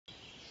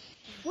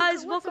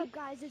Guys, What's welcome. up,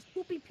 guys? It's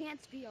Poopy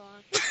Pants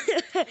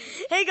VR.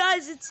 Hey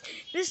guys, it's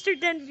Mr.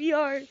 Den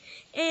VR,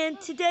 and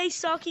today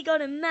Saki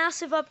got a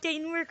massive update,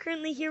 and we're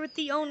currently here with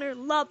the owner,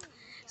 Lup.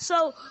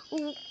 So,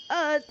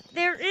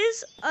 there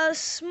is a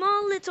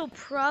small little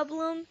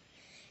problem.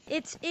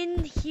 It's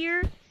in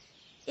here.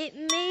 It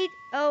made.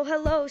 Oh,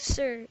 hello,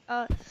 sir.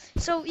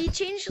 So he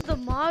changed the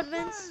mod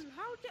vents,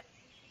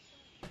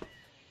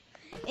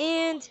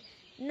 and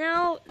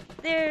now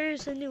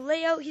there's a new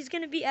layout. He's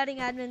gonna be adding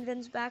admin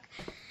vents back.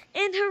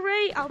 And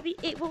hooray, I'll be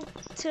able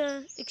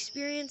to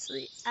experience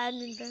the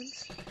admin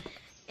vents.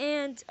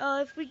 And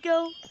if we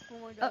go, Oh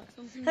my god,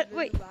 something's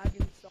wait, really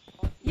lagging so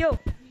hard. yo,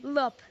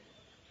 Lup.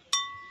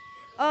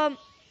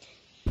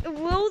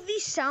 Will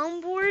the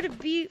soundboard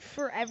be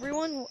for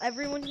everyone? Will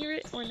everyone hear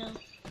it or no?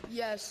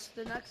 Yes,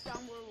 the next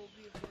soundboard will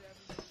be for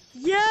everybody.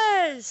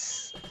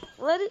 Yes!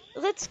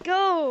 Let's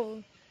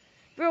go.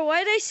 Bro,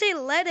 why did I say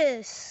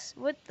lettuce?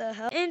 What the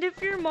hell? And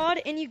if you're a mod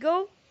and you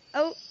go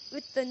out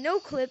with the no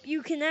clip,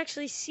 you can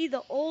actually see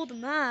the old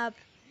map.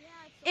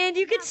 And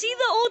you can see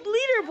the old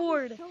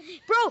leaderboard.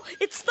 Bro,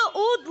 it's the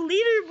old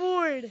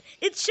leaderboard.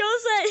 It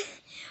shows that.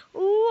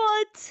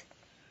 What?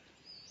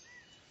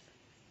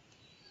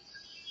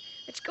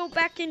 Let's go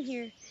back in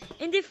here.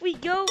 And if we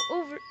go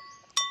over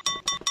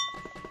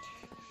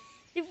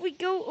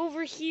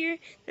here,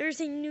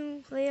 there's a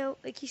new layout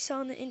like you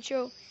saw in the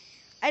intro.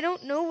 I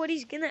don't know what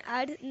he's gonna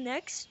add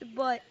next,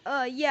 but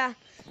yeah.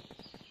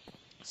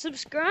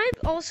 Subscribe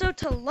also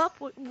to Lup.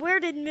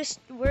 Where did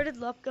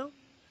Lup go?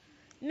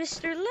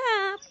 Mr.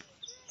 Lup.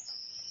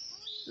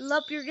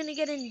 Lup, you're gonna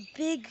get in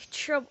big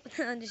trouble.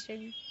 I'm just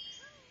joking.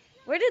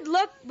 Where did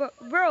Lup,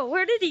 bro?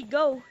 Where did he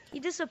go? He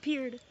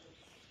disappeared.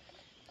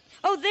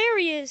 Oh, there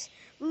he is,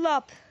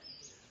 Lup.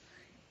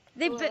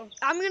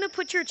 I'm gonna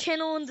put your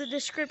channel in the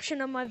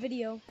description of my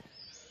video.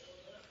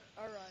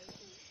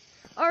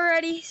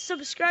 Alrighty,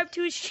 subscribe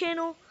to his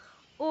channel,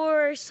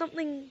 or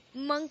something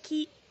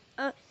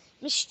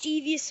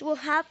mischievous will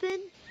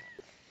happen.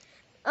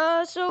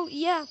 So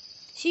yeah,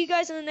 see you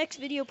guys in the next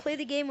video. Play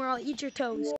the game or I'll eat your toes.